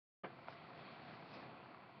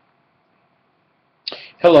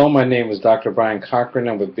Hello, my name is Dr. Brian Cochran.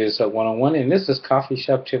 I'm with Biz Startup 101, and this is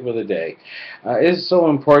Coffeeshop Tip of the Day. It's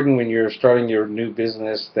so important when you're starting your new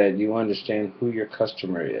business that you understand who your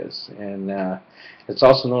customer is. And it's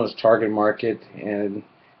also known as target market, and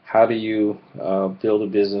how do you build a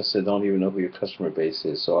business that don't even know who your customer base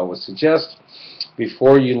is. So I would suggest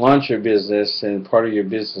before you launch your business, and part of your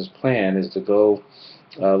business plan is to go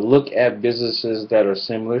look at businesses that are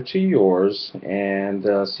similar to yours and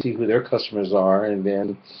see who their customers are, and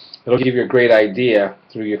then it'll give you a great idea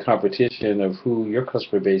through your competition of who your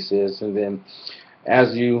customer base is. And then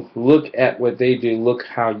as you look at what they do, look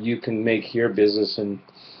how you can make your business and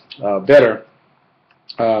better,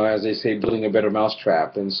 as they say, building a better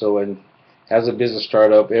mousetrap. And so as a business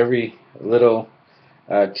startup, every little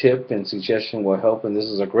tip and suggestion will help, and this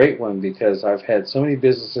is a great one because I've had so many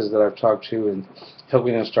businesses that I've talked to and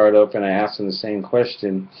helping them start up, and I ask them the same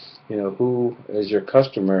question, who is your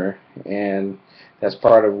customer? And that's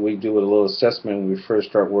part of, we do a little assessment when we first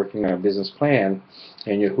start working on a business plan,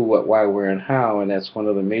 and your who, what, why, where, and how, and that's one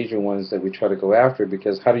of the major ones that we try to go after,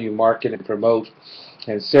 because how do you market and promote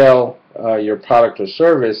and sell your product or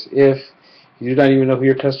service if you do not even know who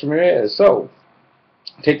your customer is? So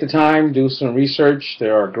take the time, do some research.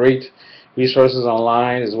 There are great resources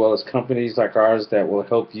online, as well as companies like ours that will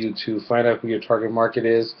help you to find out who your target market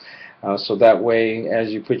is. So that way,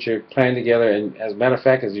 as you put your plan together, and as a matter of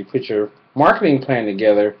fact, as you put your marketing plan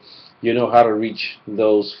together, you know how to reach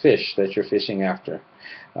those fish that you're fishing after.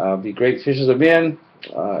 Be great fishers of men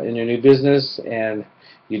in your new business, and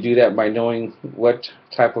you do that by knowing what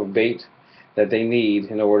type of bait that they need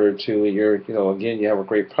in order to, again, you have a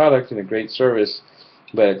great product and a great service,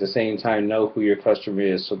 but at the same time know who your customer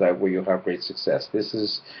is, so that way you'll have great success. This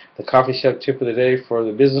is the Coffee Shop Tip of the Day for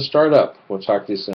the business startup. We'll talk to you soon.